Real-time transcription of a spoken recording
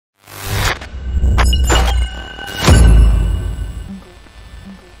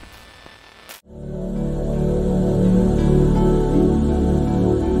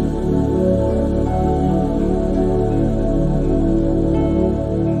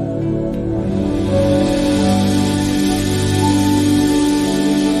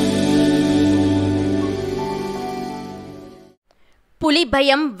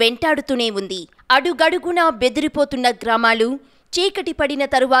భయం వెంటాడుతూనే ఉంది. అడుగడుగునా బెదిరిపోతున్న గ్రామాలు. చీకటి పడిన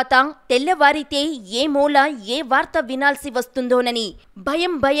తరువాత తెల్లవారితే ఏ మూల ఏ వార్త వినాల్సి వస్తుందోనని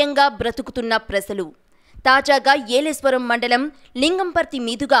భయంగా బ్రతుకుతున్న ప్రజలు. తాజాగా ఏలేశ్వరం మండలం లింగంపర్తి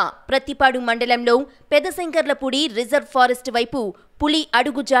మీదుగా ప్రత్తిపాడు మండలంలో పెదశంకర్లపూడి రిజర్వ్ ఫారెస్ట్ వైపు పులి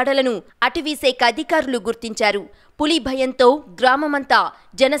అడుగుజాడలను అటవీశాఖ అధికారులు గుర్తించారు. పులి భయంతో గ్రామమంతా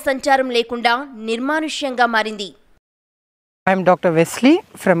జనసంచారం లేకుండా నిర్మానుష్యంగా మారింది. I am Dr. Wesley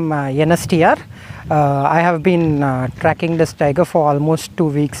from NSTR. I have been tracking this tiger for almost 2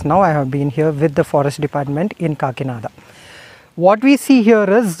 weeks now. I have been here with the forest department in Kakinada. What we see here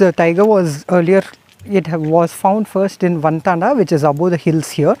is the tiger was earlier, was found first in Vantanda, which is above the hills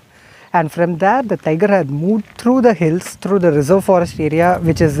here. And from there the tiger had moved through the hills, through the reserve forest area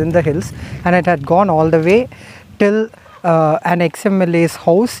which is in the hills, and it had gone all the way till an XMLA's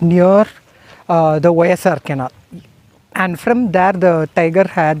house near the YSR canal. And from there the tiger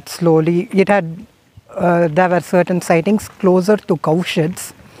had slowly, there were certain sightings closer to cow sheds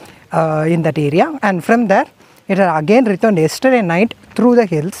in that area, and from there it had again returned yesterday night through the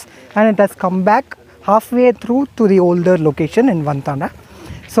hills, and it has come back halfway through to the older location in Vantana.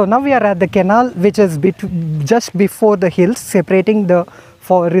 So now we are at the canal which is just before the hills, separating the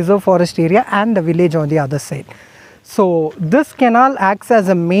reserve forest area and the village on the other side. So this canal acts as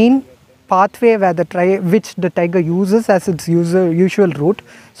a main pathway which the tiger uses as its usual route.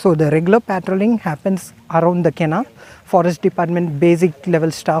 So the regular patrolling happens around the canal. Forest department basic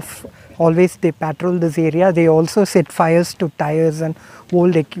level staff always they patrol this area. They also set fires to tires and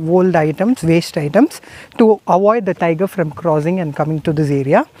old items, waste items, to avoid the tiger from crossing and coming to this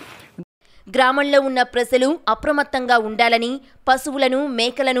area. గ్రామంలో ఉన్న ప్రజలు అప్రమత్తంగా ఉండాలని, పశువులను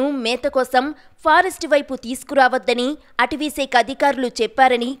మేకలను మేత కోసం forest వైపు తీసుకురావద్దని అటవీశాఖ అధికారులు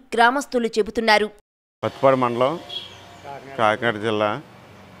చెప్పారని గ్రామస్తులు చెబుతున్నారు. ప్రత్తిపాడు మండలం కాకినాడ జిల్లా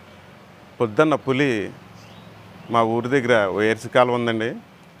పొద్దున్న పులి మా ఊరి దగ్గర ఏర్సి కాలువ ఉందండి.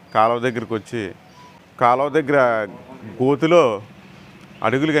 కాలువ దగ్గరికి వచ్చి కాలువ దగ్గర గోతులో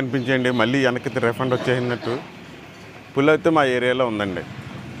అడుగులు కనిపించండి, మళ్ళీ వెనక్కి రిఫండ్ వచ్చేసినట్టు పులి అయితే మా ఏరియాలో ఉందండి.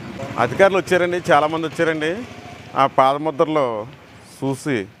 అధికారులు వచ్చారండి, చాలామంది వచ్చారండి. ఆ పాదముద్రలో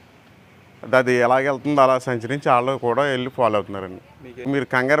చూసి అది ఎలాగెళ్తుందో అలా సంచరించి వాళ్ళు కూడా వెళ్ళి ఫాలో అవుతున్నారండి. మీరు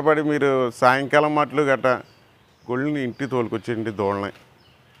కంగారు పడి మీరు సాయంకాలం మాటలు గట్ట గొళ్ళని ఇంటికి తోలుకొచ్చేయండి. దూడని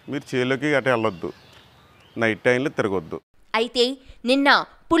మీరు చేలోకి గట్ట వెళ్ళొద్దు, నైట్ టైంలో తిరగొద్దు. అయితే నిన్న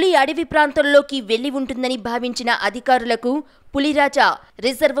పులి అడవి ప్రాంతంలోకి వెళ్లి ఉంటుందని భావించిన అధికారులకు పులిరాజా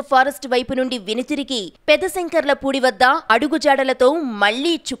రిజర్వ్ ఫారెస్ట్ వైపు నుండి వెనుతిరిగి పెదశంకర్లపూడి వద్ద అడుగుజాడలతో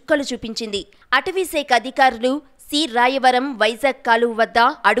మళ్లీ చుక్కలు చూపించింది. అటవీశాఖ అధికారులు సి రాయవరం వైజాగ్ కాలువ వద్ద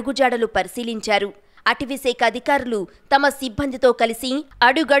అడుగుజాడలు పరిశీలించారు. అటవీశాఖ అధికారులు తమ సిబ్బందితో కలిసి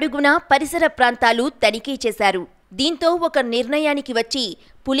అడుగడుగునా పరిసర ప్రాంతాలు తనిఖీ చేశారు. దీంతో ఒక నిర్ణయానికి వచ్చి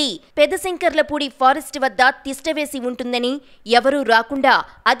పులి పెదశంకర్లపూడి ఫారెస్ట్ వద్ద తిష్టవేసి ఉంటుందని, ఎవరూ రాకుండా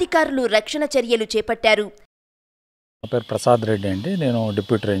అధికారులు రక్షణ చర్యలు చేపట్టారు. నా పేరు ప్రసాద్ రెడ్డి అండి. నేను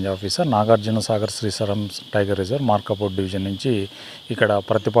deputy range officer, Nagarjuna Sagar Srisailam tiger reserve Markapur division నుంచి ఇక్కడ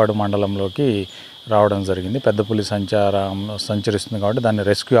ప్రత్తిపాడు మండలంలోకి రావడం జరిగింది. పెద్ద పులి సంచరిస్తుంది కాబట్టి దాన్ని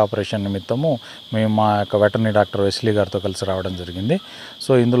రెస్క్యూ ఆపరేషన్ నిమిత్తము మేము మా యొక్క వెటర్నరీ డాక్టర్ వెస్లీ గారితో కలిసి రావడం జరిగింది.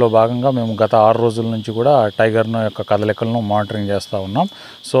 సో ఇందులో భాగంగా మేము గత 6 రోజుల నుంచి కూడా టైగర్ను యొక్క కదలికలను మానిటరింగ్ చేస్తూ ఉన్నాం.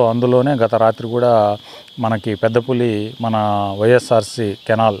 సో అందులోనే గత రాత్రి కూడా మనకి పెద్ద పులి మన వైఎస్ఆర్సి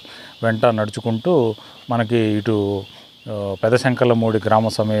కెనాల్ వెంట నడుచుకుంటూ మనకి ఇటు పెదశంకర్లమూడి గ్రామ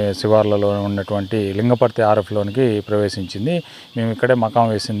శివార్లలో ఉన్నటువంటి లింగపర్తి ఆర్ఎఫ్లోనికి ప్రవేశించింది. మేము ఇక్కడే మకాం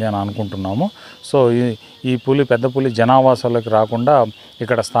వేసింది అని అనుకుంటున్నాము. సో ఈ పులి పెద్ద పులి జనావాసాలకు రాకుండా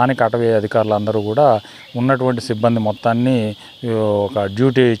ఇక్కడ స్థానిక అటవీ అధికారులందరూ కూడా ఉన్నటువంటి సిబ్బంది మొత్తాన్ని ఒక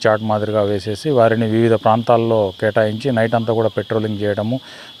డ్యూటీ చార్ట్ మాదిరిగా వేసేసి వారిని వివిధ ప్రాంతాల్లో కేటాయించి నైట్ అంతా కూడా పెట్రోలింగ్ చేయడము.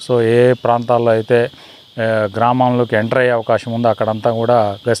 సో ఏ ప్రాంతాల్లో అయితే గ్రామంలోకి ఎంటర్ అయ్యే అవకాశం ఉందో అక్కడంతా కూడా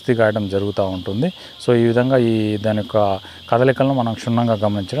గస్తీ కాయడం జరుగుతూ ఉంటుంది. సో ఈ విధంగా దాని యొక్క కదలికలను మనం క్షుణ్ణంగా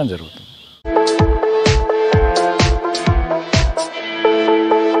గమనించడం జరుగుతుంది.